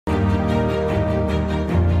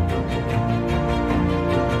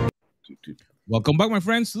Welcome back, my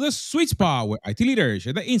friends, to the Sweet Spot, where IT leaders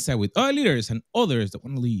share the insight with other leaders and others that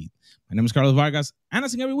want to lead. My name is Carlos Vargas, and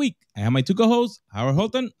as in every week, I have my two co-hosts, Howard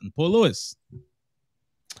Holton and Paul Lewis.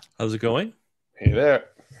 How's it going? Hey there.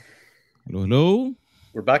 Hello, hello.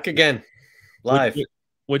 We're back again, live.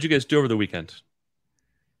 What'd you guys do over the weekend?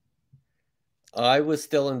 I was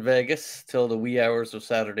still in Vegas till the wee hours of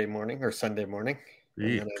Saturday morning or Sunday morning.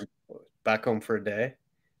 And then I'm back home for a day.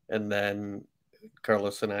 And then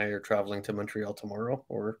Carlos and I are traveling to Montreal tomorrow.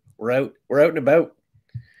 We're out and about.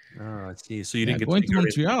 Oh, I see. So you didn't get going to to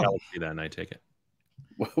Montreal. Galaxy then, I take it.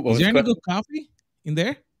 Is there any good coffee in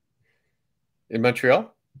there? In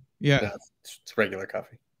Montreal? Yeah. No, it's regular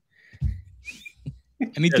coffee.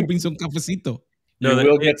 I need to bring some cafecito. No,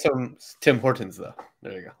 we'll get some Tim Hortons, though.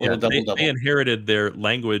 There you go. Yeah, double. They inherited their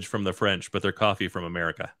language from the French, but their coffee from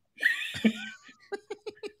America.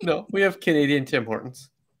 No, we have Canadian Tim Hortons.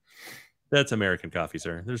 That's American coffee,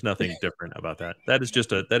 sir. There's nothing different about that. That is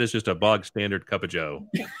just a bog standard cup of Joe.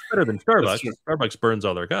 Better than Starbucks. Starbucks burns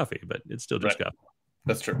all their coffee, but it's still just coffee.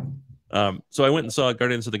 That's true. So I went and saw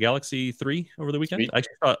Guardians of the Galaxy 3 over the weekend. Sweet.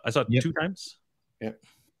 I saw it 2 times. Yeah.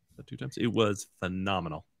 2 times. It was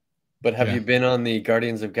phenomenal. But have you been on the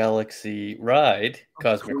Guardians of Galaxy ride,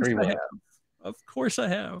 Cosmic Rewind? Of course I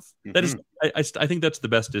have. Mm-hmm. That is, I think that's the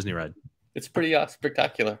best Disney ride. It's pretty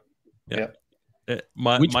spectacular. Yeah.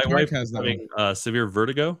 My wife has having severe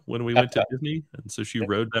vertigo when we went to Disney, and so she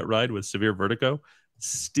rode that ride with severe vertigo.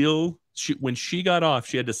 Still, when she got off,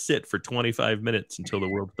 she had to sit for 25 minutes until the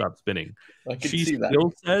world stopped spinning. She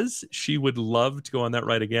still says she would love to go on that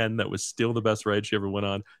ride again. That was still the best ride she ever went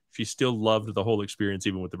on. She still loved the whole experience,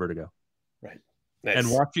 even with the vertigo. Right. Nice.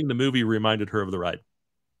 And watching the movie reminded her of the ride.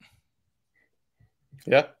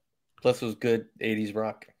 Yeah. Plus, it was good 80s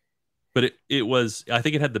rock. But it was, I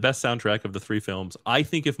think it had the best soundtrack of the 3 films. I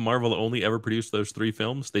think if Marvel only ever produced those 3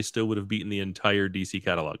 films, they still would have beaten the entire DC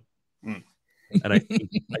catalog. And I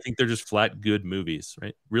think they're just flat good movies,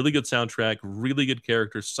 right? Really good soundtrack, really good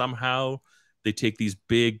characters. Somehow they take these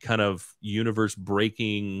big kind of universe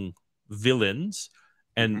breaking villains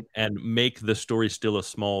and make the story still a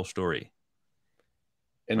small story.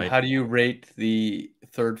 And right? How do you rate the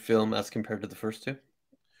 3rd film as compared to the first 2?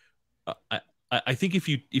 I think if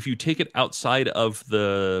you take it outside of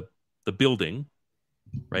the building,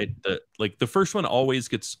 right? The first one always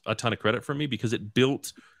gets a ton of credit from me because it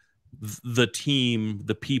built the team,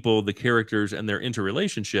 the people, the characters, and their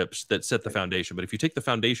interrelationships that set the foundation. But if you take the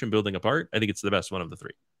foundation building apart, I think it's the best one of the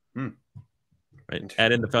 3. Right?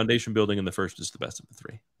 Add in the foundation building, and the first is the best of the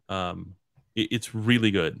 3. It's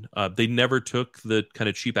really good. They never took the kind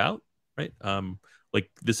of cheap out, right?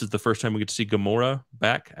 This is the first time we get to see Gamora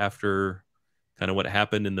back after kind of what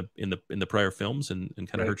happened in the prior films and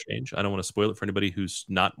kind of her change. I don't want to spoil it for anybody who's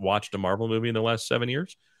not watched a Marvel movie in the last 7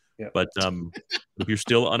 years. Yeah. But if you're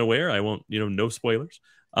still unaware, I won't, no spoilers.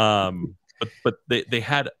 But they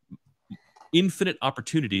had infinite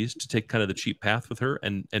opportunities to take kind of the cheap path with her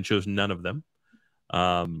and chose none of them.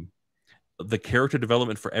 The character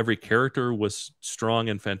development for every character was strong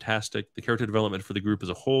and fantastic. The character development for the group as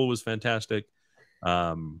a whole was fantastic.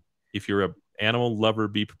 If you're an animal lover,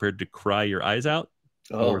 be prepared to cry your eyes out.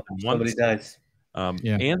 Somebody dies.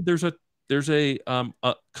 And there's a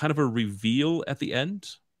kind of a reveal at the end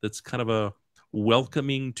that's kind of a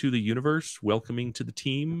welcoming to the universe, welcoming to the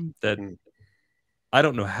team that I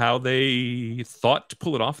don't know how they thought to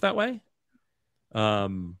pull it off that way.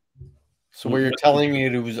 So where you're telling me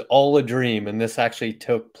it was all a dream and this actually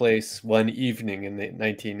took place one evening in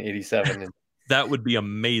 1987. That would be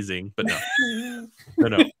amazing, but no.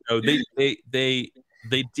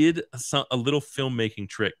 They did a little filmmaking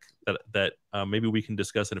trick that maybe we can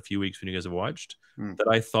discuss in a few weeks when you guys have watched. That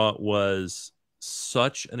I thought was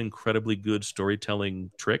such an incredibly good storytelling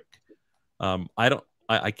trick.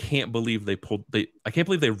 I can't believe I can't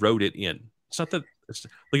believe they wrote it in. It's not that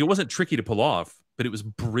it wasn't tricky to pull off, but it was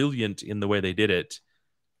brilliant in the way they did it.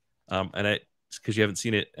 And because you haven't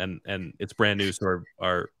seen it and it's brand new, so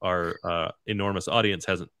our enormous audience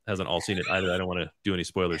hasn't all seen it either. I don't want to do any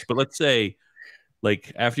spoilers, but let's say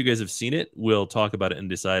after you guys have seen it, we'll talk about it and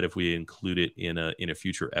decide if we include it in a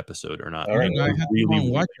future epised or not. All right. I have to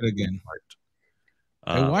watch it again.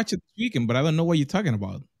 I watched it this weekend, but I don't know what you're talking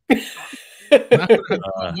about. Watch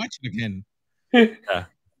it again.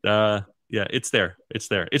 Yeah, it's there. It's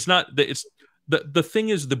not. It's the thing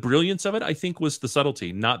is the brilliance of it. I think was the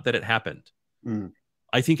subtlety, not that it happened.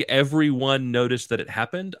 I think everyone noticed that it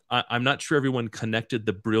happened. I'm not sure everyone connected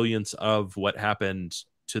the brilliance of what happened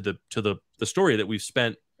to the story that we've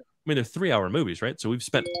spent. I mean, they're 3-hour movies, right? So we've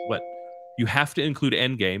spent what you have to include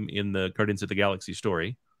Endgame in the Guardians of the Galaxy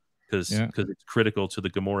story. because it's critical to the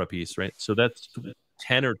Gamora piece, right? So that's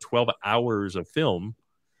 10 or 12 hours of film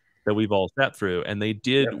that we've all sat through, and they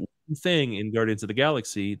did one thing in Guardians of the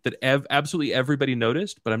Galaxy that absolutely everybody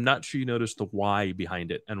noticed, but I'm not sure you noticed the why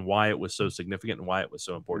behind it and why it was so significant and why it was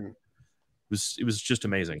so important. It was just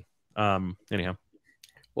amazing. Anyhow,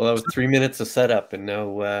 well, that was 3 minutes of setup and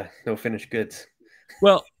no finished goods.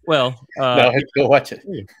 Well, now I have to go watch it.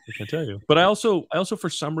 I can tell you, but I also for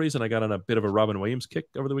some reason I got on a bit of a Robin Williams kick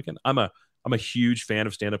over the weekend. I'm a huge fan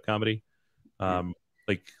of stand-up comedy.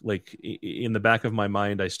 Like in the back of my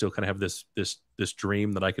mind, I still kind of have this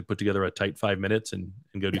dream that I could put together a tight 5 minutes and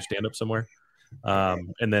go do stand-up somewhere.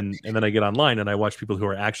 And then I get online and I watch people who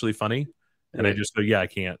are actually funny, and I just go, yeah, I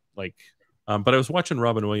can't. But I was watching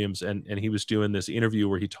Robin Williams, and he was doing this interview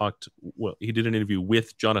where he did an interview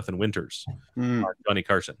with Jonathan Winters, Johnny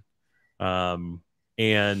Carson.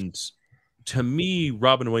 And to me,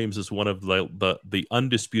 Robin Williams is one of the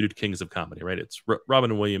undisputed kings of comedy, right? It's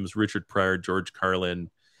Robin Williams, Richard Pryor, George Carlin,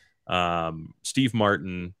 Steve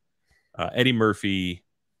Martin, Eddie Murphy,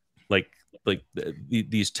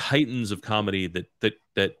 these titans of comedy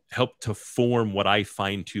that help to form what I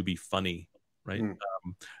find to be funny, right?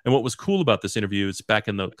 And what was cool about this interview is back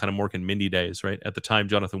in the kind of Mork and Mindy days, right? At the time,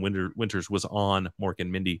 Jonathan Winters was on Mork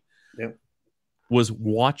and Mindy. Was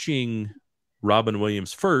watching Robin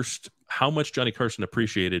Williams first, how much Johnny Carson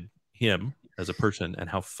appreciated him as a person and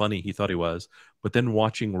how funny he thought he was. But then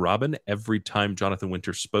watching Robin, every time Jonathan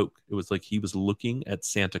Winters spoke, it was like he was looking at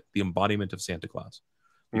Santa, the embodiment of Santa Claus.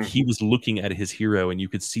 Like he was looking at his hero, and you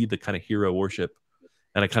could see the kind of hero worship.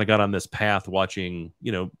 And I kind of got on this path watching,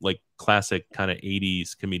 like classic kind of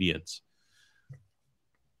 80s comedians.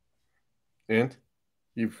 And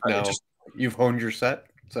you've honed your set?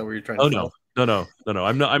 Is that what you're trying to tell? No.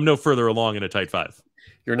 I'm no further along in a tight 5.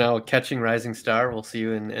 You're now catching rising star. We'll see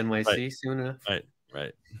you in NYC soon enough.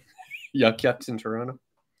 Right. Yucks in Toronto.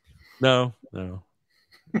 No.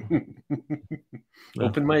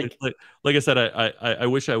 Open mic. Like I said, I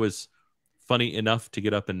wish I was funny enough to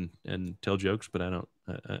get up and tell jokes, but I don't.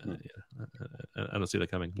 I don't see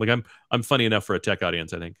that coming. Like I'm funny enough for a tech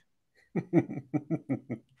audience, I think.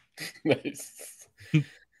 Nice.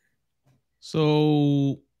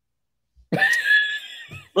 So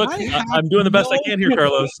look, I'm doing the best I can here,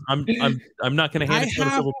 Carlos. I'm not going to hand it to a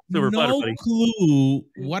silver platter, buddy. Clue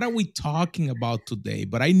what are we talking about today,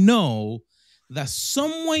 but I know that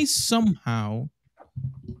some way, somehow,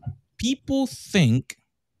 people think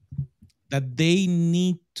that they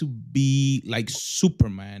need to be like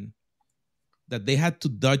Superman, that they had to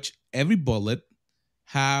dodge every bullet,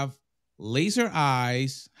 have laser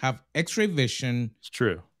eyes, have X-ray vision. It's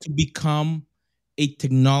true. To become a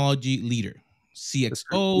technology leader.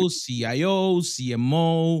 CXO, CIO,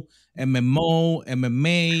 CMO, MMO,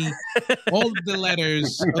 MMA, all the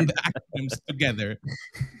letters on the acronyms together.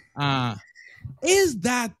 Is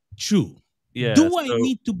that true? Yeah. Do I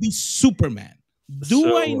need to be Superman?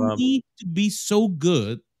 Do I need to be so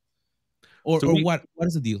good? Or what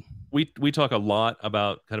is the deal? We talk a lot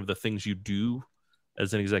about kind of the things you do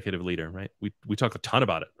as an executive leader, right? We talk a ton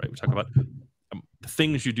about it, right? We talk about the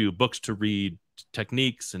things you do, books to read,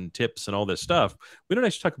 techniques and tips and all this stuff. We don't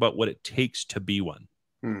actually talk about what it takes to be one,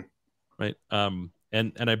 right?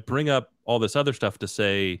 And I bring up all this other stuff to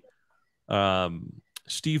say,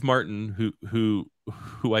 Steve Martin, who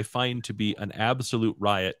I find to be an absolute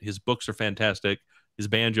riot. His books are fantastic. His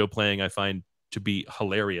banjo playing I find to be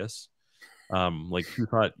hilarious. Like who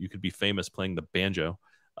thought you could be famous playing the banjo?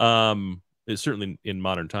 It's certainly in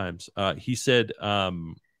modern times. He said,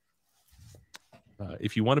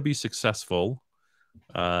 if you want to be successful,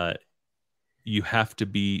 you have to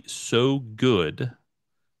be so good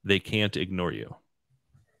they can't ignore you.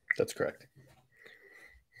 That's correct.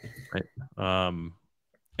 Right.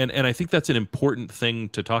 And I think that's an important thing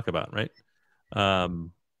to talk about, right?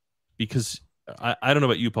 Because I don't know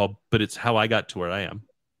about you, Paul, but it's how I got to where I am.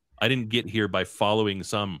 I didn't get here by following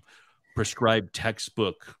some prescribed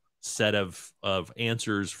textbook set of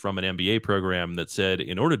answers from an MBA program that said,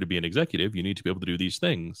 in order to be an executive, you need to be able to do these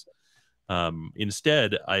things.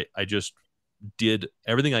 Instead, I just did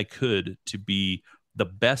everything I could to be the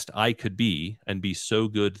best I could be and be so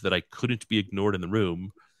good that I couldn't be ignored in the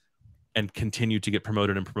room, and continue to get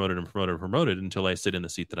promoted until I sit in the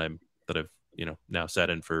seat that I've now sat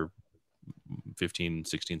in for 15,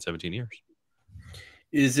 16, 17 years.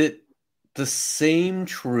 Is it the same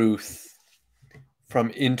truth from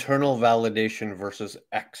internal validation versus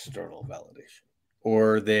external validation?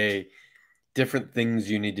 Or are they different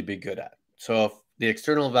things you need to be good at? So if the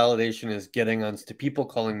external validation is getting on to people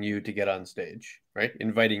calling you to get on stage, right?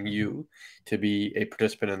 Inviting you to be a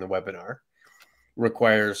participant in the webinar.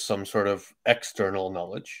 requires some sort of external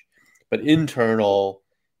knowledge, but internal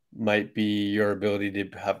might be your ability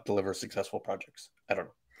to deliver successful projects. I don't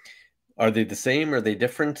know. Are they the same? Are they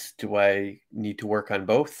different? Do I need to work on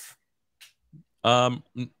both? I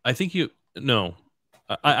think no,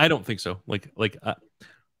 I don't think so. At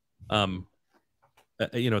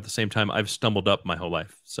the same time, I've stumbled up my whole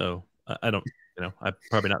life, so I don't, I'm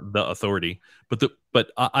probably not the authority,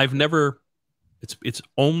 but I've never. It's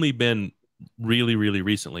only been really, really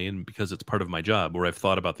recently, and because it's part of my job, where I've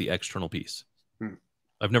thought about the external piece.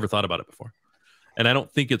 I've never thought about it before, and I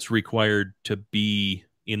don't think it's required to be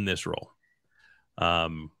in this role.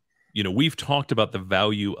 We've talked about the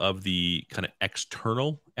value of the kind of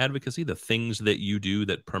external advocacy, the things that you do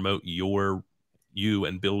that promote you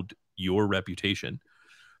and build your reputation,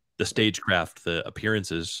 the stagecraft, the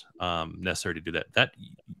appearances necessary to do that. That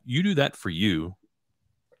you do that for you.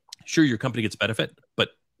 Sure, your company gets benefit, but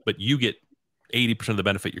you get 80% of the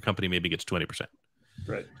benefit. Your company maybe gets 20%.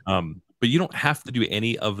 Right. But you don't have to do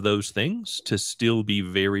any of those things to still be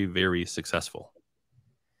very, very successful.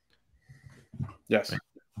 Yes. Right?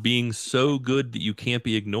 Being so good that you can't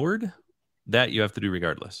be ignored, that you have to do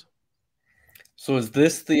regardless. So is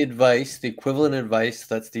this the equivalent advice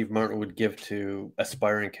that Steve Martin would give to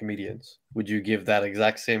aspiring comedians? Would you give that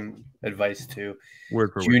exact same advice to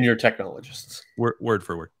junior technologists? Word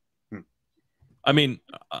for word. I mean,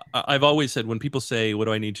 I've always said, when people say, what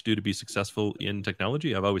do I need to do to be successful in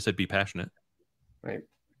technology? I've always said, be passionate. Right.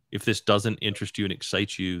 If this doesn't interest you and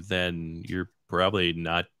excite you, then you're probably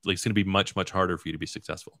not, it's going to be much, much harder for you to be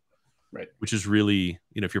successful. Right. Which is really,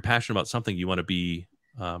 if you're passionate about something, you want to be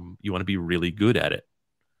really good at it.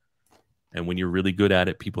 And when you're really good at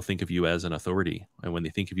it, people think of you as an authority. And when they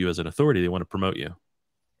think of you as an authority, they want to promote you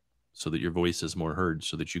so that your voice is more heard,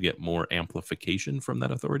 so that you get more amplification from that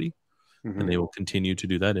authority. And they will continue to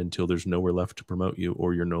do that until there's nowhere left to promote you,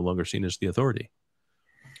 or you're no longer seen as the authority.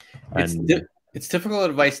 It's difficult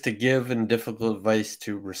advice to give and difficult advice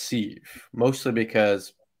to receive, mostly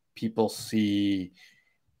because people see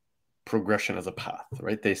progression as a path,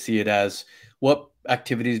 right? They see it as, what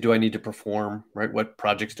activities do I need to perform, right? What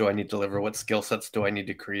projects do I need to deliver? What skill sets do I need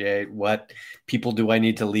to create? What people do I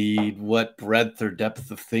need to lead? What breadth or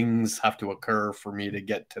depth of things have to occur for me to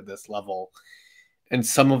get to this level? And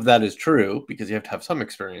some of that is true because you have to have some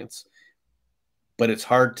experience, but it's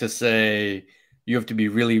hard to say you have to be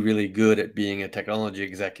really, really good at being a technology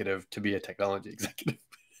executive to be a technology executive.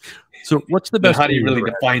 So what's the best? How do you really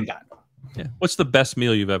define that? Yeah. What's the best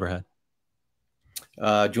meal you've ever had?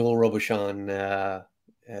 Joel Robuchon,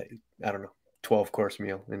 I don't know, 12-course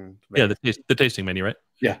meal in Vegas. Yeah, the tasting menu, right?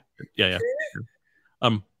 Yeah.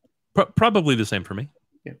 Probably the same for me.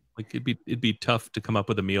 Yeah. It'd be tough to come up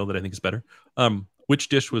with a meal that I think is better. Which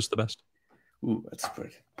dish was the best? Ooh, that's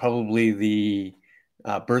probably the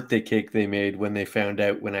birthday cake they made when they found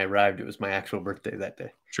out when I arrived it was my actual birthday that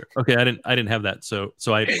day. Sure. Okay, I didn't have that, so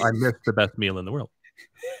I missed the best meal in the world.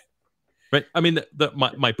 Right. I mean,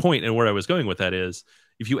 my point and where I was going with that is,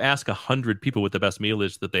 if you ask 100 people what the best meal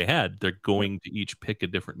is that they had, they're going to each pick a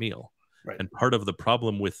different meal. Right. And part of the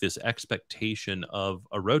problem with this expectation of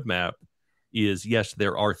a roadmap is, yes,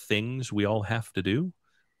 there are things we all have to do.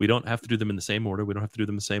 We don't have to do them in the same order. We don't have to do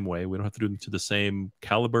them the same way. We don't have to do them to the same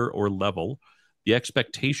caliber or level. The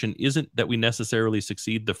expectation isn't that we necessarily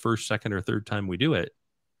succeed the first, second, or third time we do it.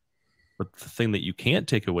 But the thing that you can't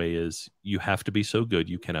take away is, you have to be so good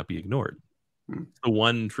you cannot be ignored. The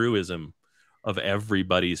one truism of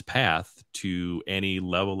everybody's path to any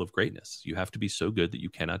level of greatness. You have to be so good that you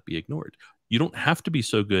cannot be ignored. You don't have to be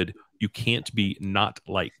so good you can't be not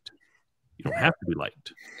liked. You don't have to be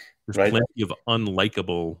liked. There's plenty of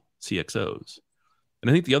unlikable CXOs.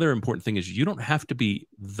 And I think the other important thing is, you don't have to be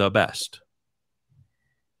the best.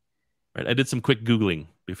 Right? I did some quick Googling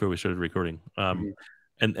before we started recording.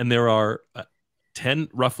 And there are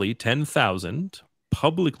roughly 10,000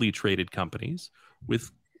 publicly traded companies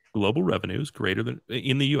with global revenues greater than,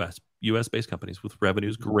 in the US-based companies with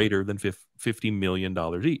revenues greater than $50 million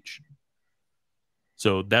each.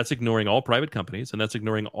 So that's ignoring all private companies, and that's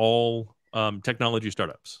ignoring all technology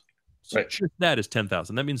startups. So just that is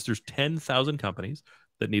 10,000. That means there's 10,000 companies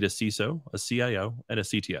that need a CISO, a CIO, and a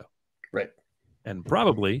CTO. Right. And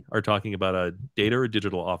probably are talking about a data or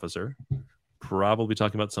digital officer, probably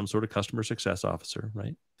talking about some sort of customer success officer,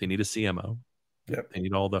 right? They need a CMO. Yep. They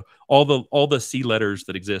need all the C letters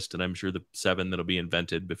that exist, and I'm sure the 7 that'll be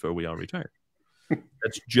invented before we all retire.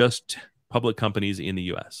 That's just public companies in the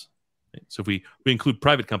US. Right? So if we include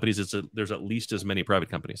private companies, there's at least as many private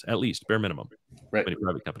companies, at least bare minimum, right? Many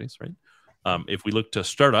private companies, right? If we look to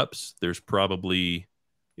startups, there's probably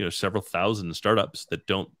several thousand startups that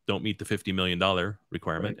don't meet the $50 million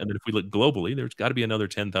requirement. Right. And then if we look globally, there's got to be another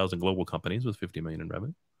 10,000 global companies with 50 million in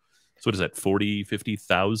revenue. So what is that, 40,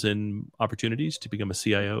 50,000 opportunities to become a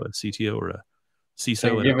CIO, a CTO, or a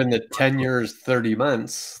CISO? And given the 10 years, 30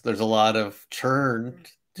 months, there's a lot of churn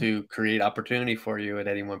to create opportunity for you at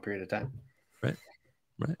any one period of time. Right.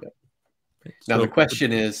 Yep. Right. Now, So the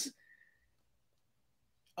question is,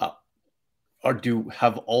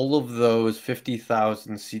 have all of those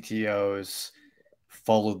 50,000 CTOs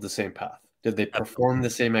followed the same path? Did they perform the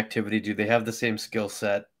same activity? Do they have the same skill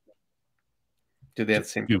set? Do they have the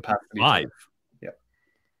same capacity? Five. Yep.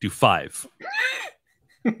 Do five.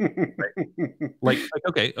 like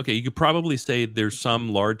okay, you could probably say there's some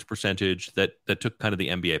large percentage that took kind of the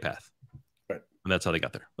MBA path, right? And that's how they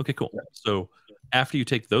got there. Okay, cool. Right. So after you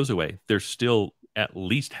take those away, there's still at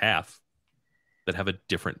least half that have a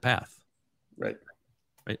different path, right?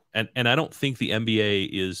 And I don't think the MBA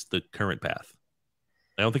is the current path.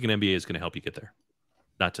 I don't think an MBA is going to help you get there.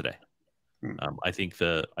 Not today. I think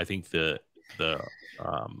the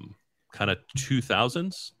kind of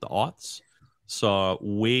 2000s, the aughts, saw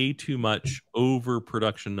way too much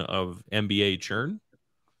overproduction of MBA churn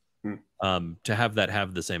to have that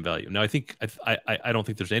have the same value. Now, I don't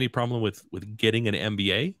think there's any problem with getting an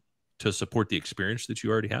MBA to support the experience that you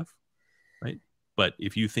already have, right? But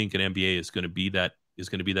if you think an MBA is going to be that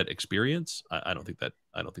experience, I don't think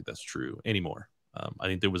that's true anymore. I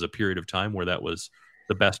think there was a period of time where that was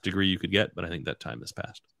the best degree you could get, but I think that time has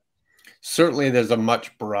passed. Certainly, there's a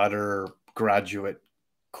much broader graduate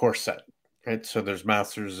course set, right? So there's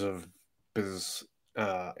masters of business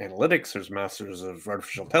analytics, there's masters of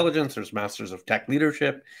artificial intelligence, there's masters of tech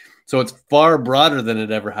leadership. So it's far broader than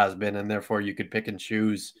it ever has been, and therefore you could pick and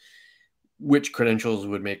choose which credentials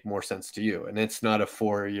would make more sense to you. And it's not a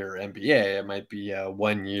 4-year MBA; it might be a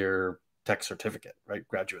 1-year tech certificate, right?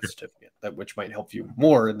 Graduate certificate, which might help you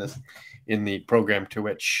more in the program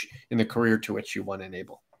in the career to which you want to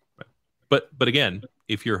enable. But again,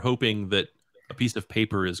 if you're hoping that a piece of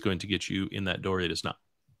paper is going to get you in that door, it is not.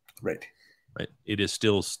 Right. It is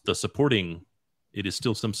still some supporting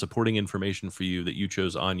information for you that you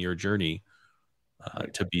chose on your journey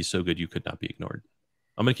to be so good you could not be ignored.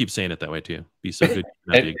 I'm going to keep saying it that way too. Be so good.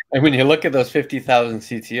 And when you look at those 50,000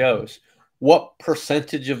 CTOs, what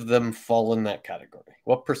percentage of them fall in that category?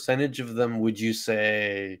 What percentage of them would you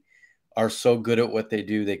say are so good at what they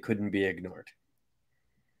do they couldn't be ignored?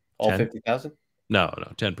 All 50,000? No,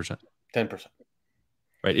 10%. 10%.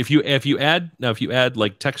 Right. If you add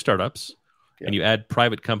like tech startups and you add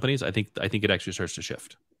private companies, I think it actually starts to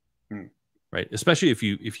shift. Right. Especially if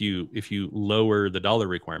you lower the dollar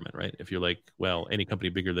requirement, right? If you're like, well, any company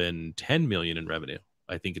bigger than 10 million in revenue,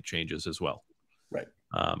 I think it changes as well. Right.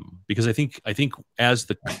 Because I think as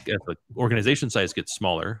the organization size gets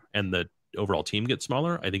smaller and the overall team gets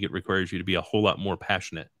smaller, I think it requires you to be a whole lot more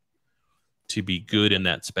passionate to be good in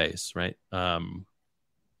that space, right?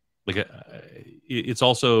 It's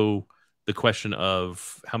also the question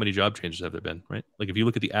of how many job changes have there been, right? Like if you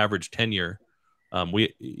look at the average tenure,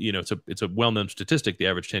 it's a well-known statistic. The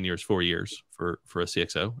average tenure is 4 years for a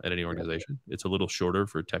CXO at any organization. It's a little shorter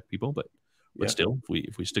for tech people, but still,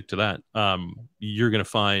 if we stick to that, you're going to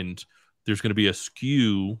find there's going to be a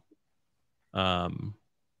skew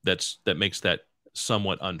that makes that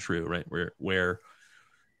somewhat untrue, right?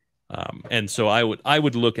 And so I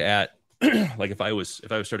would look at like if I was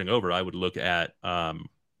starting over, I would look at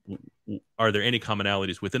are there any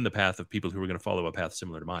commonalities within the path of people who are going to follow a path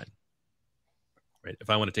similar to mine? Right.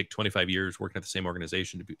 If I want to take 25 years working at the same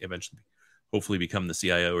organization to eventually, hopefully, become the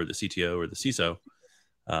CIO or the CTO or the CISO,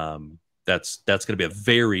 that's going to be a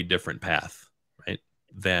very different path, right,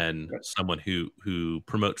 than someone who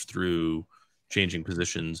promotes through changing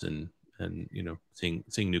positions and seeing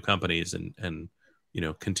new companies and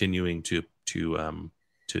continuing to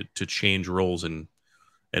change roles and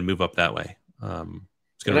move up that way.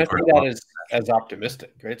 And I think that is as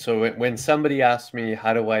optimistic, right? So when somebody asks me,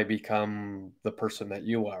 how do I become the person that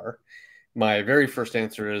you are? My very first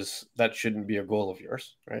answer is that shouldn't be a goal of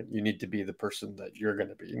yours, right? You need to be the person that you're going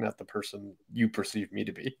to be, not the person you perceive me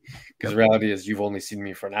to be. Because the reality is you've only seen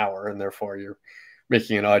me for an hour, and therefore you're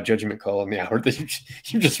making an odd judgment call on the hour that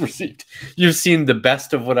you just received. You've seen the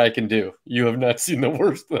best of what I can do. You have not seen the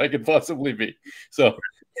worst that I could possibly be. So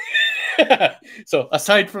so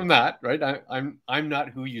aside from that, right, I'm not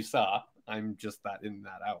who you saw. I'm just that in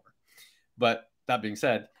that hour. But that being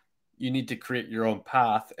said, you need to create your own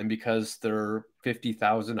path. And because there are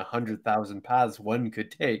 50,000, 100,000 paths one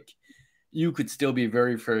could take, you could still be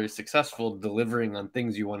very, very successful delivering on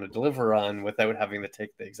things you want to deliver on without having to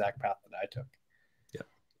take the exact path that I took. Yeah.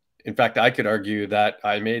 In fact, I could argue that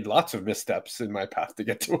I made lots of missteps in my path to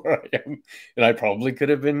get to where I am, and I probably could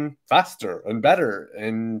have been faster and better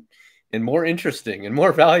and more interesting and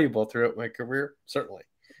more valuable throughout my career. Certainly,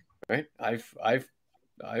 right? I've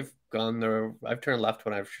gone there. I've turned left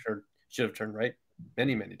when I should have turned right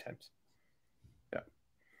many times. Yeah.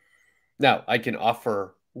 Now I can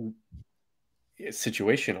offer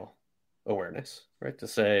situational awareness, right? To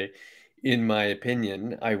say, in my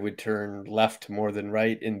opinion, I would turn left more than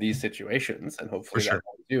right in these situations, and hopefully that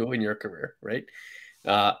will do in your career, right?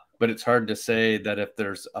 But it's hard to say that if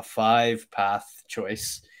there's a 5-path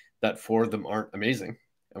choice, that 4 of them aren't amazing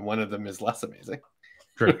and one of them is less amazing.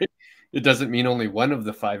 Sure. Right? It doesn't mean only one of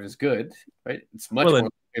the 5 is good, right? It's much more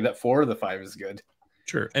likely that 4 of the 5 is good.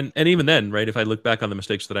 Sure. And even then, right, if I look back on the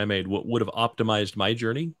mistakes that I made, what would have optimized my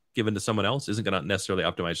journey given to someone else isn't going to necessarily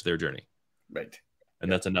optimize their journey. Right.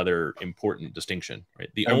 And that's another important distinction, right?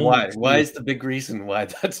 Why is the big reason why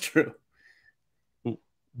that's true?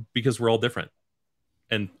 Because we're all different.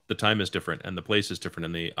 And the time is different, and the place is different,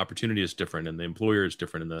 and the opportunity is different, and the employer is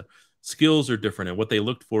different, and the skills are different, and what they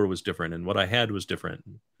looked for was different, and what I had was different.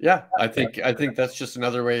 Yeah, I think that's just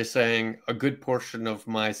another way of saying a good portion of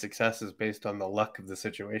my success is based on the luck of the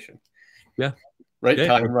situation. Yeah. Right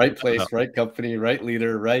time, right place, right company, right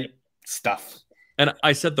leader, right stuff. And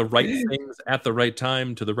I said the right things at the right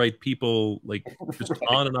time to the right people, like just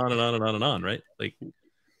on and on and on and on and on, right? Like,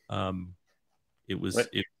 it was right.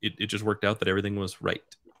 It just worked out that everything was right.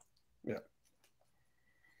 Yeah.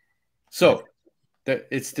 So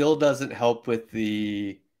it still doesn't help with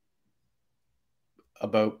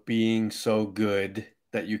about being so good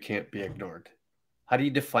that you can't be ignored. How do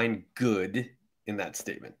you define good in that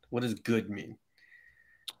statement? What does good mean?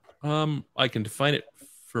 I can define it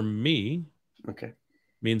for me. Okay.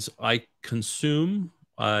 Means I consume,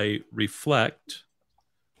 I reflect,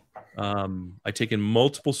 I take in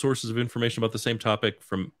multiple sources of information about the same topic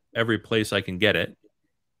from every place I can get it,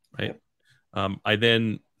 right? Yeah. I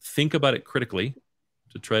then think about it critically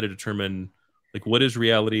to try to determine, like, what is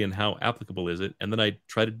reality and how applicable is it? And then I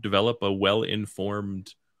try to develop a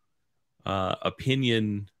well-informed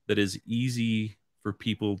opinion that is easy for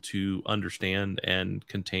people to understand and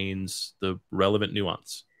contains the relevant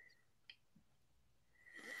nuance.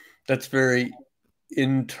 That's very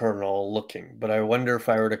internal looking, but I wonder if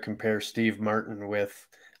I were to compare Steve Martin with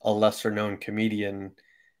a lesser known comedian,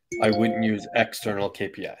 I wouldn't use external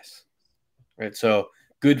KPIs, right? So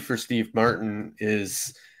good for Steve Martin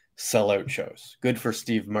is sellout shows. Good for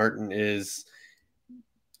Steve Martin is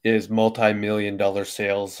multi-million-dollar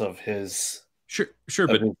sales of his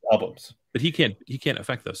but his albums. But he can't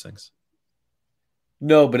affect those things.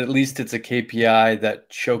 No, but at least it's a KPI that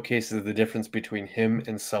showcases the difference between him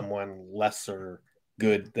and someone lesser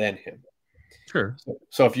good than him. Sure.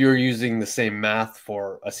 So if you're using the same math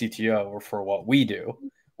for a CTO or for what we do,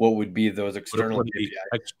 what would be those external KPIs?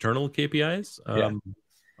 External KPIs? Yeah.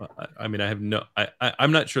 I mean,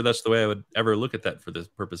 I'm not sure that's the way I would ever look at that for the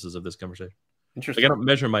purposes of this conversation. Interesting. Like, I don't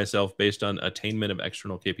measure myself based on attainment of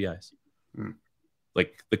external KPIs.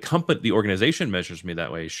 Like the organization measures me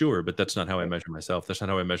that way, sure, but that's not how I measure myself. That's not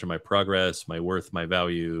how I measure my progress, my worth, my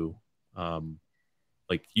value.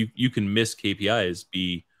 Like you can miss KPIs,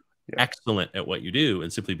 be excellent at what you do,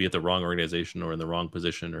 and simply be at the wrong organization or in the wrong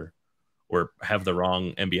position or have the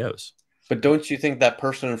wrong MBOs. But don't you think that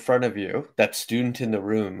person in front of you, that student in the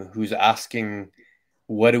room who's asking,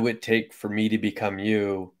 what do it take for me to become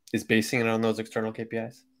you, is basing it on those external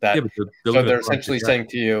KPIs? So they're essentially saying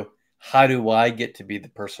to you, how do I get to be the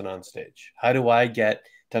person on stage? How do I get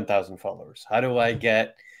 10,000 followers? How do I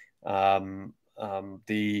get the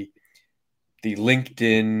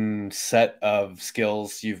LinkedIn set of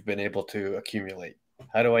skills you've been able to accumulate?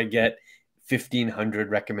 How do I get 1,500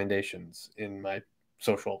 recommendations in my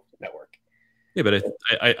social network? Yeah, but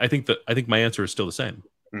I think my answer is still the same,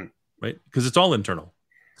 right? Because it's all internal.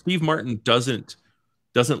 Steve Martin doesn't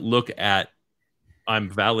look at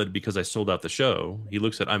I'm valid because I sold out the show. He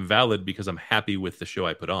looks at I'm valid because I'm happy with the show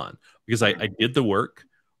I put on, because I did the work.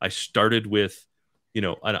 I started with,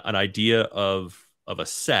 an idea of a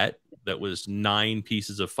set that was 9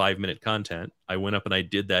 pieces of 5-minute content. I went up and I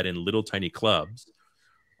did that in little tiny clubs.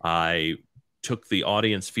 I took the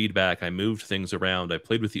audience feedback. I moved things around. I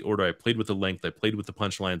played with the order. I played with the length. I played with the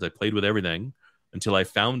punchlines. I played with everything until I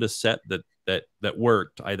found a set that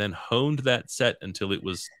worked. I then honed that set until it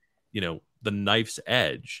was, the knife's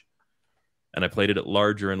edge, and I played it at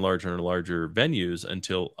larger and larger and larger venues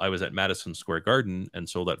until I was at Madison Square Garden and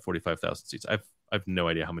sold out 45,000 seats. I've no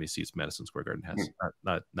idea how many seats Madison Square Garden has.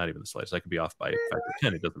 Not even the slightest. I could be off by a factor of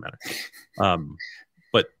 10. It doesn't matter.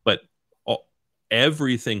 But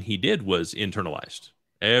everything he did was internalized,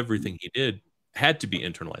 everything he did had to be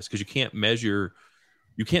internalized, because you can't measure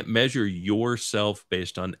yourself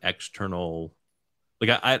based on external.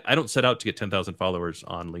 Like I don't set out to get 10,000 followers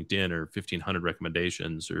on LinkedIn or 1,500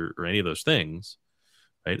 recommendations or any of those things,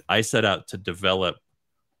 right? I set out to develop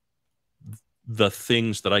the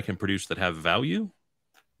things that I can produce that have value,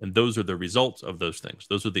 and those are the results of those things.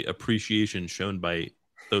 Those are the appreciation shown by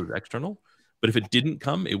those external. But if it didn't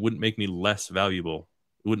come, it wouldn't make me less valuable.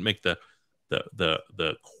 It wouldn't make the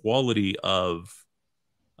quality of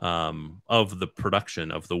the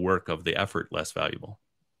production, of the work, of the effort less valuable,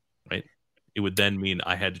 right? It would then mean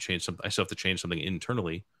I had to change something. I still have to change something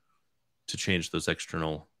internally to change those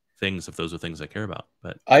external things, if those are things I care about.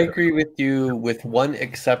 But I agree with you with one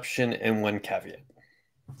exception and one caveat.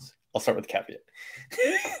 I'll start with caveat.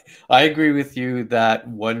 I agree with you that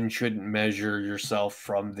one shouldn't measure yourself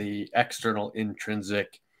from the external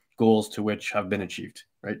intrinsic goals to which have been achieved,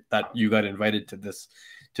 right? That you got invited to this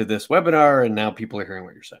webinar and now people are hearing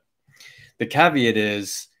what you're saying. The caveat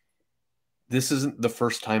is, this isn't the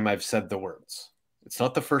first time I've said the words. It's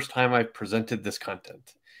not the first time I've presented this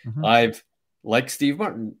content. Mhm. I've, like Steve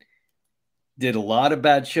Martin, did a lot of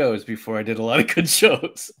bad shows before I did a lot of good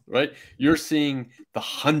shows, right? You're seeing the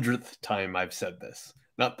 100th time I've said this,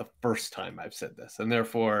 not the first time I've said this. And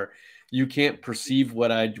therefore, you can't perceive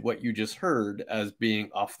what you just heard as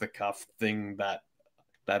being off the cuff thing that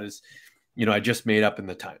is, I just made up in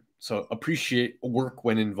the time. So appreciate work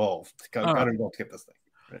when involved. Got involved to get this thing.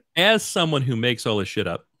 Right? As someone who makes all this shit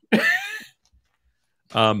up,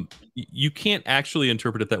 you can't actually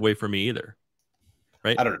interpret it that way for me either.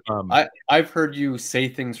 Right? I don't know. I've heard you say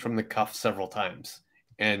things from the cuff several times,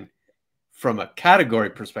 and from a category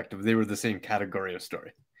perspective, they were the same category of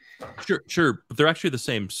story. Sure, but they're actually the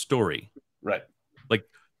same story, right? Like,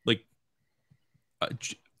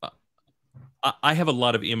 I have a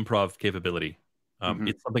lot of improv capability.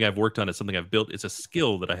 It's something I've worked on. It's something I've built. It's a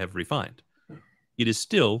skill that I have refined. It is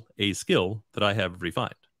still a skill that I have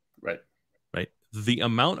refined. Right. The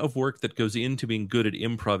amount of work that goes into being good at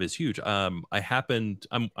improv is huge. I'm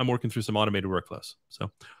working through some automated workflows.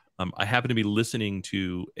 So I happen to be listening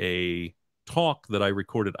to a talk that I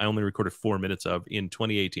only recorded 4 minutes of in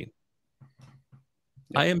 2018.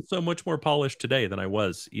 Yeah. I am so much more polished today than I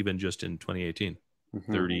was even just in 2018,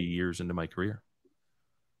 30 years into my career.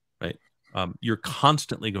 Right. You're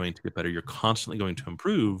constantly going to get better. You're constantly going to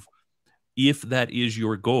improve if that is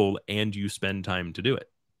your goal and you spend time to do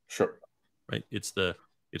it. Sure. Right. So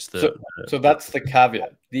that's the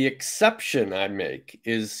caveat. The exception I make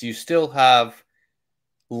is you still have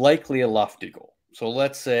likely a lofty goal. So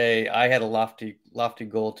let's say I had a lofty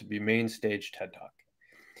goal to be main stage TED Talk.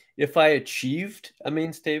 If I achieved a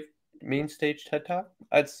main stage TED Talk,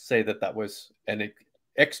 I'd say that was an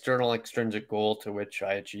extrinsic goal to which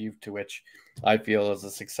I achieved, to which I feel is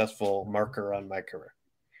a successful marker on my career.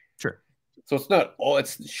 Sure. So it's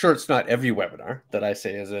not every webinar that I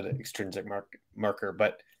say is an extrinsic marker,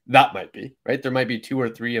 but that might be, right? There might be 2 or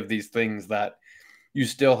 3 of these things that you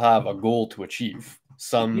still have a goal to achieve,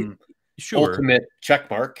 some ultimate check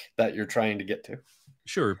mark that you're trying to get to.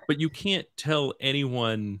 Sure, but you can't tell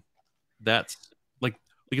anyone that's like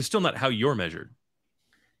it's still not how you're measured.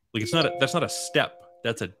 Like that's not a step,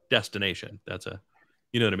 that's a destination. That's a,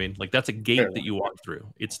 you know what I mean? Like that's a gate that you walk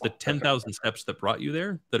through. It's the 10,000 steps that brought you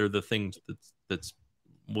there that are the things that's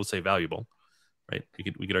we'll say valuable, right?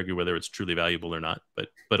 We could argue whether it's truly valuable or not, but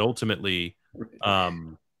ultimately, I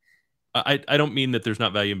don't mean that there's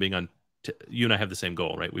not value in being on. You and I have the same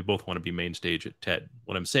goal, right? We both want to be main stage at TED.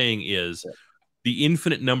 What I'm saying is the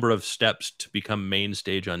infinite number of steps to become main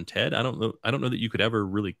stage on TED. I don't know that you could ever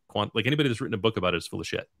really like anybody that's written a book about it is full of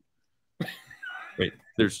shit. Right.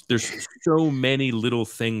 There's so many little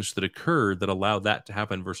things that occur that allow that to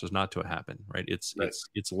happen versus not to happen. Right.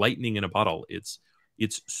 It's lightning in a bottle. It's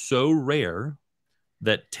so rare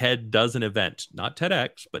that TED does an event, not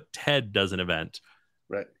TEDx, but TED does an event,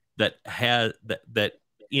 right? That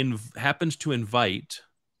happens to invite,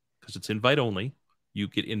 because it's invite only. You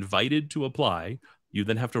get invited to apply. You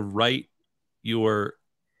then have to write your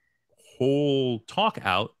whole talk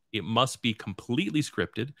out. It must be completely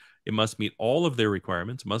scripted. It must meet all of their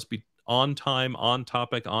requirements. It must be on time, on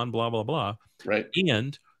topic, on blah, blah, blah. Right.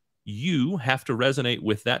 And you have to resonate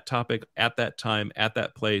with that topic at that time, at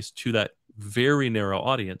that place, to that very narrow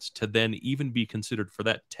audience to then even be considered for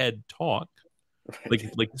that TED talk.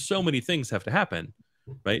 Right. Like so many things have to happen,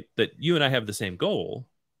 right? That you and I have the same goal,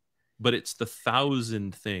 but it's the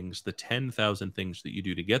 1,000 things, the 10,000 things that you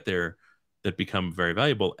do to get there that become very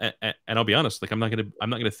valuable. And I'll be honest, like I'm not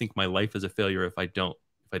gonna think my life is a failure if I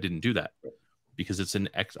didn't do that. because it's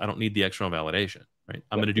I don't need the external validation, right?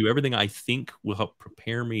 I'm going to do everything I think will help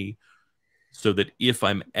prepare me so that if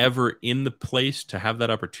I'm ever in the place to have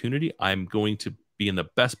that opportunity, I'm going to be in the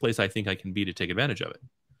best place I think I can be to take advantage of it,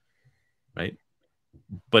 right?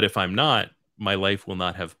 But if I'm not, my life will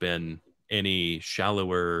not have been any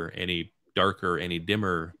shallower, any darker, any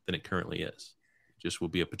dimmer than it currently is. It just will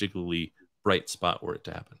be a particularly bright spot where it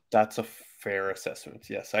to happen. That's a fair assessment.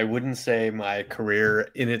 Yes, I wouldn't say my career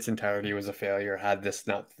in its entirety was a failure had this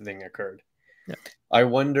not thing occurred. Yeah. I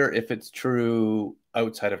wonder if it's true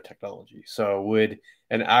outside of technology. So would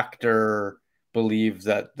an actor believe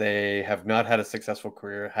that they have not had a successful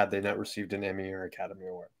career had they not received an Emmy or Academy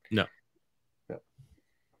Award? No.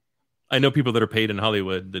 I know people that are paid in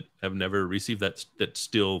Hollywood that have never received that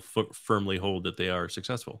still firmly hold that they are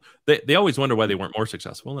successful. They always wonder why they weren't more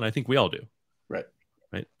successful, and I think we all do. Right.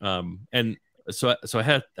 And so I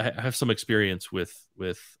have some experience with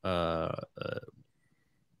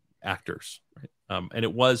actors, right? And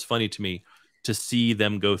it was funny to me to see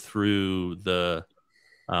them go through the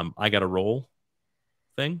I got a role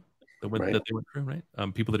thing that they went through, right?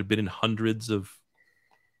 People that have been in hundreds of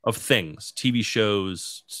things, TV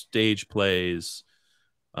shows, stage plays,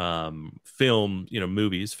 film,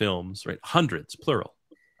 movies, films, right? Hundreds, plural.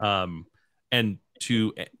 And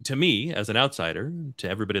to me, as an outsider, to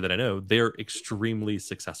everybody that I know, they're extremely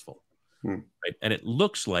successful. Right? And it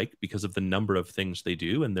looks like, because of the number of things they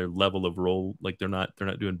do and their level of role, like they're not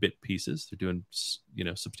doing bit pieces, they're doing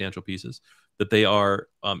substantial pieces, that they are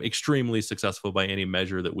extremely successful by any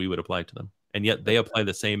measure that we would apply to them. And yet they apply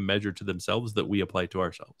the same measure to themselves that we apply to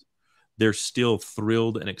ourselves. They're still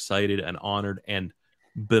thrilled and excited and honored and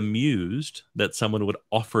bemused that someone would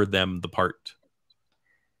offer them the part,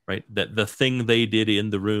 right? That the thing they did in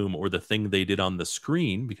the room or the thing they did on the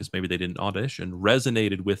screen, because maybe they didn't audition,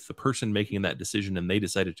 resonated with the person making that decision, and they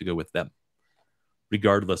decided to go with them,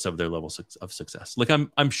 regardless of their level of success. Like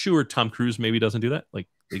I'm sure Tom Cruise maybe doesn't do that. Like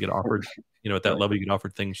they get offered, at that level, you get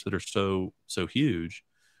offered things that are so huge.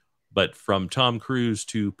 But from Tom Cruise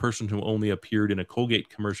to person who only appeared in a Colgate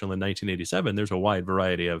commercial in 1987, there's a wide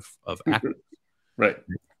variety of actors. Right.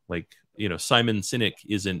 Like, Simon Sinek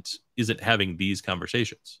isn't having these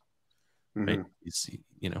conversations. Right. He's,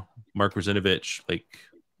 Mark Ruzinovich, like,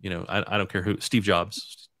 I don't care who, Steve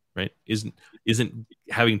Jobs, right, isn't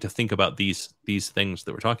having to think about these things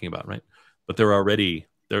that we're talking about, right? But they're already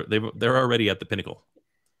at the pinnacle.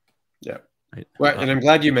 Yeah. Right. Well, and I'm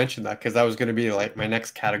glad you mentioned that, because that was going to be like my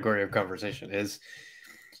next category of conversation. Is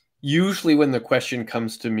usually when the question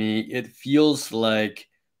comes to me, it feels like,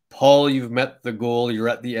 Paul, you've met the goal. You're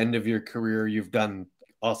at the end of your career. You've done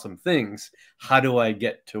awesome things. How do I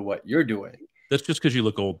get to what you're doing? That's just because you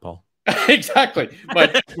look old, Paul. Exactly.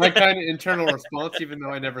 But my kind of internal response, even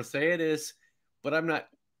though I never say it, is, but I'm not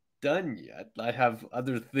done yet. I have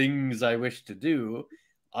other things I wish to do.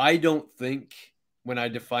 I don't think when I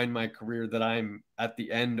define my career that I'm at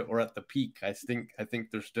the end or at the peak. I think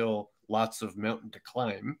there's still lots of mountain to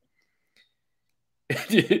climb.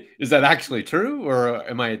 Is that actually true, or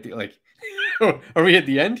am I at the, like, are we at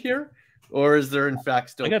the end here, or is there in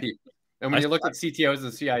fact still peak? And when you look at CTOs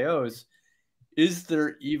and CIOs, is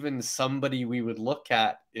there even somebody we would look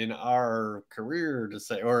at in our career to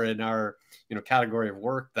say, or in our category of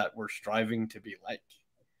work, that we're striving to be like?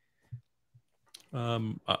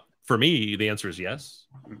 For me, the answer is yes.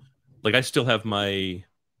 Like, I still have my,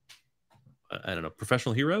 I don't know,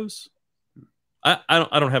 professional heroes. I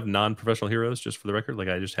don't have non-professional heroes, just for the record. Like,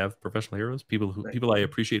 I just have professional heroes, people I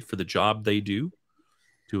appreciate for the job they do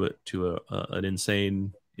to an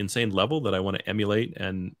insane level that I want to emulate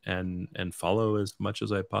and follow as much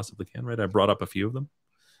as I possibly can. Right. I brought up a few of them.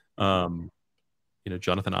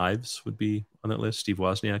 Jonathan Ives would be on that list. Steve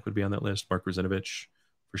Wozniak would be on that list. Mark Ruzinovich,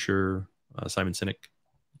 for sure. Simon Sinek,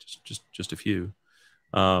 just a few.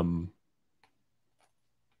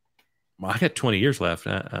 I got 20 years left.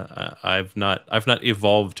 I've not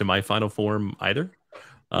evolved to my final form either.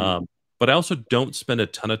 But I also don't spend a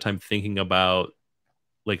ton of time thinking about,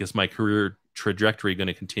 like, is my career trajectory going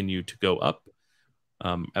to continue to go up?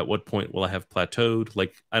 At what point will I have plateaued?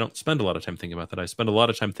 Like, I don't spend a lot of time thinking about that. I spend a lot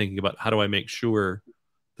of time thinking about, how do I make sure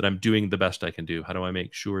that I'm doing the best I can do? How do I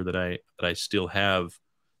make sure that I still have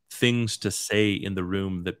things to say in the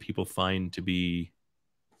room that people find to be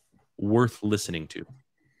worth listening to?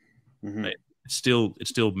 Right? It's still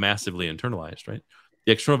massively internalized, right?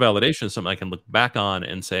 The external validation is something I can look back on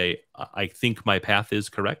and say, I think my path is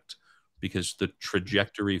correct because the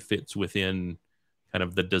trajectory fits within kind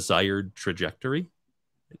of the desired trajectory.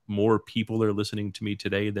 More people are listening to me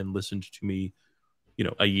today than listened to me,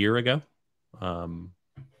 a year ago.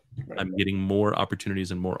 I'm getting more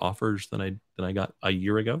opportunities and more offers than I got a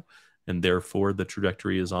year ago, and therefore the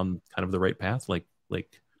trajectory is on kind of the right path.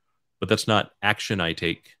 But that's not action I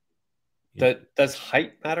take. Does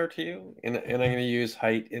height matter to you? And I'm going to use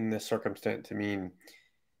height in this circumstance to mean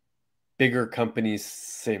bigger companies,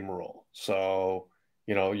 same role. So,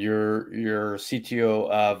 you're CTO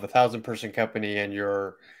of 1,000-person company, and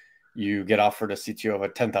you get offered a CTO of a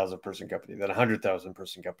 10,000-person company, then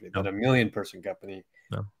 100,000-person company, then a 1,000,000-person company.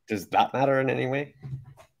 No. Does that matter in any way?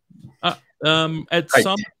 At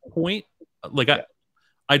some point,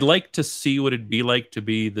 I'd like to see what it'd be like to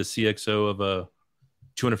be the CXO of a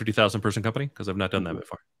 250,000-person company, because I've not done that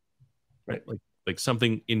before. Right? Like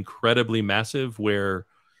something incredibly massive where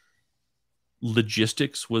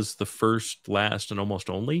logistics was the first, last, and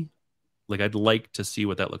almost only. Like, I'd like to see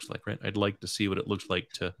what that looks like, right? I'd like to see what it looks like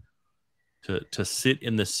to sit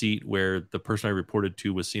in the seat where the person I reported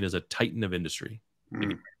to was seen as a titan of industry,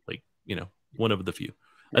 one of the few.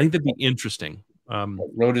 I think that'd be interesting.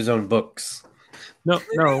 Wrote his own books. No.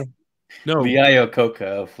 The Iacocca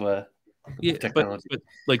of technology. But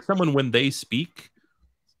like someone, when they speak,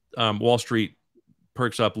 Wall Street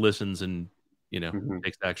perks up, listens, and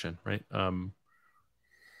takes action, right?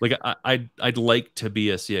 I'd like to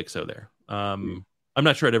be a CXO there. I'm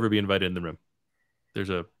not sure I'd ever be invited in the room. There's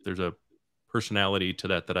a personality to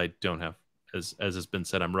that I don't have. As has been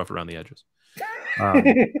said, I'm rough around the edges. I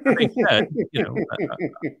think I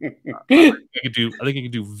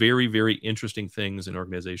could do very, very interesting things in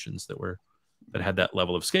organizations that had that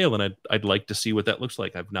level of scale, and I'd like to see what that looks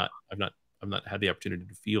like. I've not had the opportunity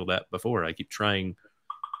to feel that before. I keep trying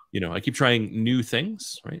new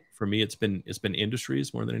things, right? For me, it's been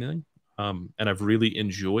industries more than anything. And I've really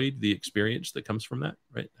enjoyed the experience that comes from that,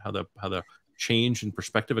 right? How the change in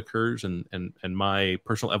perspective occurs and my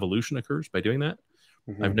personal evolution occurs by doing that.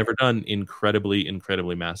 Mm-hmm. I've never done incredibly,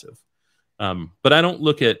 incredibly massive. But I don't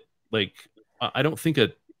look at I don't think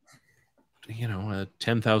a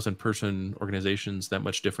 10,000 person organization's that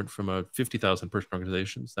much different from a 50,000 person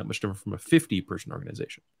organization. It's that much different from a 50 person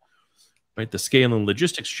organization. Right, the scale and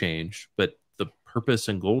logistics change, but the purpose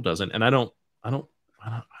and goal doesn't. And I don't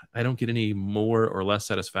get any more or less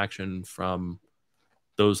satisfaction from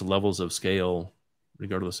those levels of scale,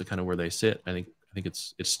 regardless of kind of where they sit. I think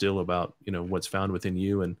it's still about what's found within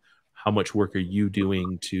you and how much work are you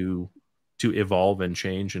doing to evolve and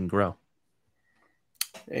change and grow.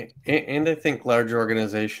 And I think large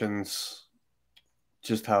organizations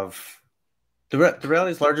just have. The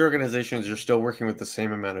reality is, larger organizations, you're still working with the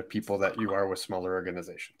same amount of people that you are with smaller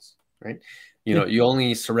organizations, right? You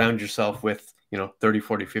only surround yourself with, 30,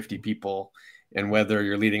 40, 50 people. And whether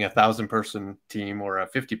you're leading 1,000-person team or a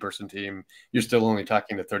 50-person team, you're still only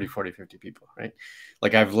talking to 30, 40, 50 people, right?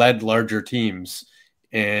 Like, I've led larger teams,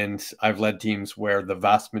 and I've led teams where the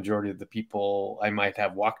vast majority of the people I might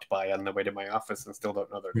have walked by on the way to my office and still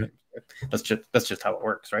don't know their names. Right? That's just how it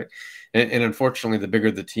works, right? And unfortunately, the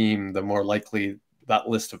bigger the team, the more likely that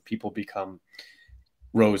list of people become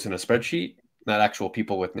rows in a spreadsheet, not actual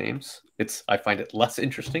people with names. I find it less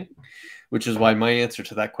interesting, which is why my answer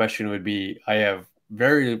to that question would be, I have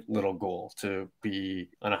very little goal to be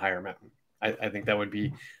on a higher mountain. I think that would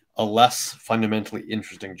be a less fundamentally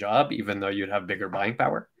interesting job, even though you'd have bigger buying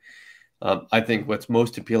power. I think what's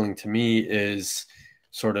most appealing to me is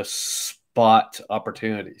sort of spot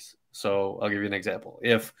opportunities. So I'll give you an example.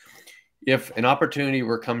 If an opportunity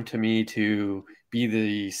were come to me to be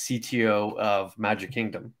the CTO of Magic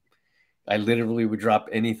Kingdom, I literally would drop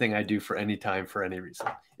anything I do for any time, for any reason.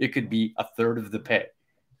 It could be a third of the pay.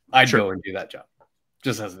 I'd go and do that job,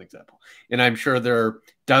 just as an example. And I'm sure there are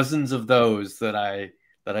dozens of those that I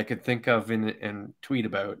could think of and tweet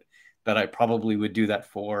about that I probably would do that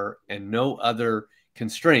for, and no other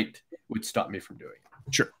constraint would stop me from doing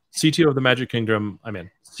it. Sure. CTO of the Magic Kingdom, I'm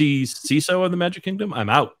in. CISO of the Magic Kingdom, I'm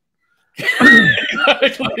out.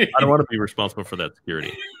 I don't want to be responsible for that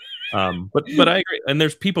security. But I agree. And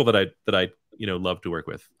there's people that I love to work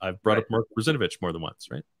with. I've brought up Mark Brzezinovich more than once,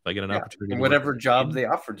 right? If I get an opportunity. And whatever job they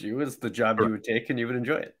offered you is the job you would take, and you would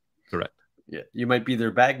enjoy it. Correct. Yeah, you might be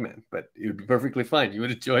their bagman, but it would be perfectly fine. You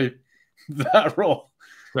would enjoy that role.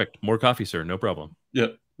 Correct. More coffee, sir. No problem. Yeah,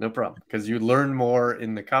 no problem. Because you learn more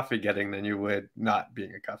in the coffee getting than you would not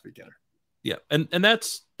being a coffee getter. Yeah, and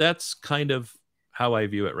that's kind of how I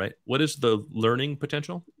view it, right? What is the learning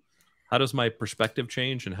potential? How does my perspective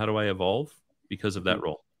change, and how do I evolve because of that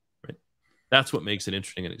role, right? That's what makes it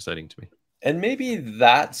interesting and exciting to me. And maybe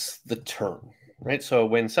that's the turn, right? So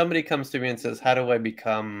when somebody comes to me and says, how do I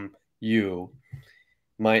become you?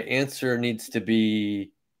 My answer needs to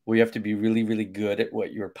be, well, you have to be really, really good at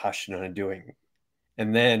what you're passionate on doing.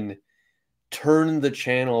 And then turn the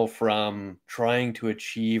channel from trying to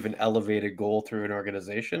achieve an elevated goal through an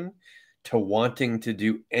organization to wanting to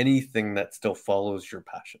do anything that still follows your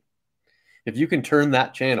passion. If you can turn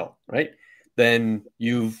that channel, right, then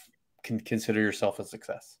you can consider yourself a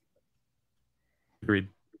success. Agreed.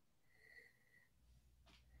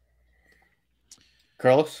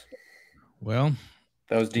 Carlos? Well,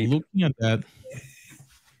 that was deep. Looking at that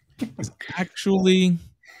is actually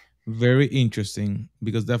very interesting,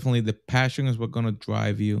 because definitely the passion is what's going to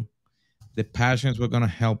drive you. The passion is what's going to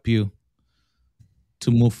help you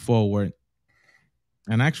to move forward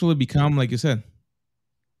and actually become, like you said,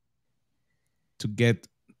 to get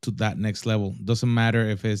to that next level. Doesn't matter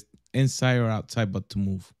if it's inside or outside, but to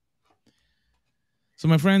move. So,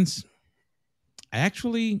 my friends, I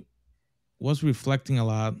actually was reflecting a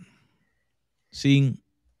lot, seeing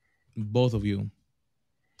both of you.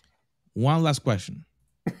 One last question.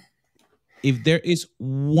 If there is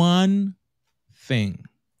one thing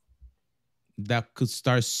that could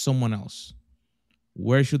start someone else,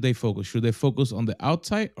 where should they focus? Should they focus on the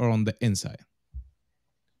outside or on the inside?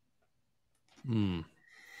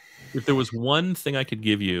 If there was one thing I could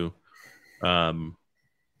give you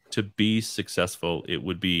to be successful, it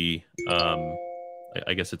would be,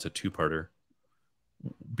 I guess it's a two-parter.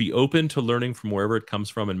 Be open to learning from wherever it comes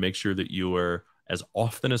from, and make sure that you are, as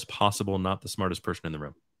often as possible, not the smartest person in the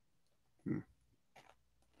room.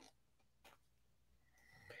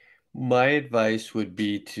 My advice would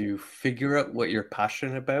be to figure out what you're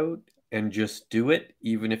passionate about and just do it,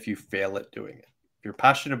 even if you fail at doing it. If you're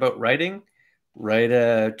passionate about writing, write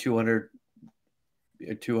a 200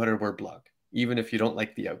 word blog, even if you don't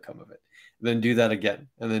like the outcome of it. Then do that again,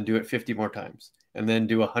 and then do it 50 more times, and then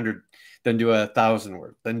do 100, then do 1,000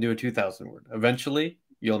 word, then do a 2,000 word. Eventually,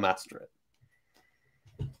 you'll master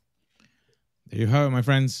it. There you have it, my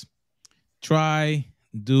friends. Try,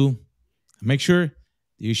 do, make sure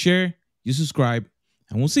you share, you subscribe,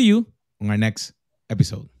 and we'll see you on our next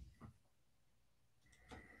episode.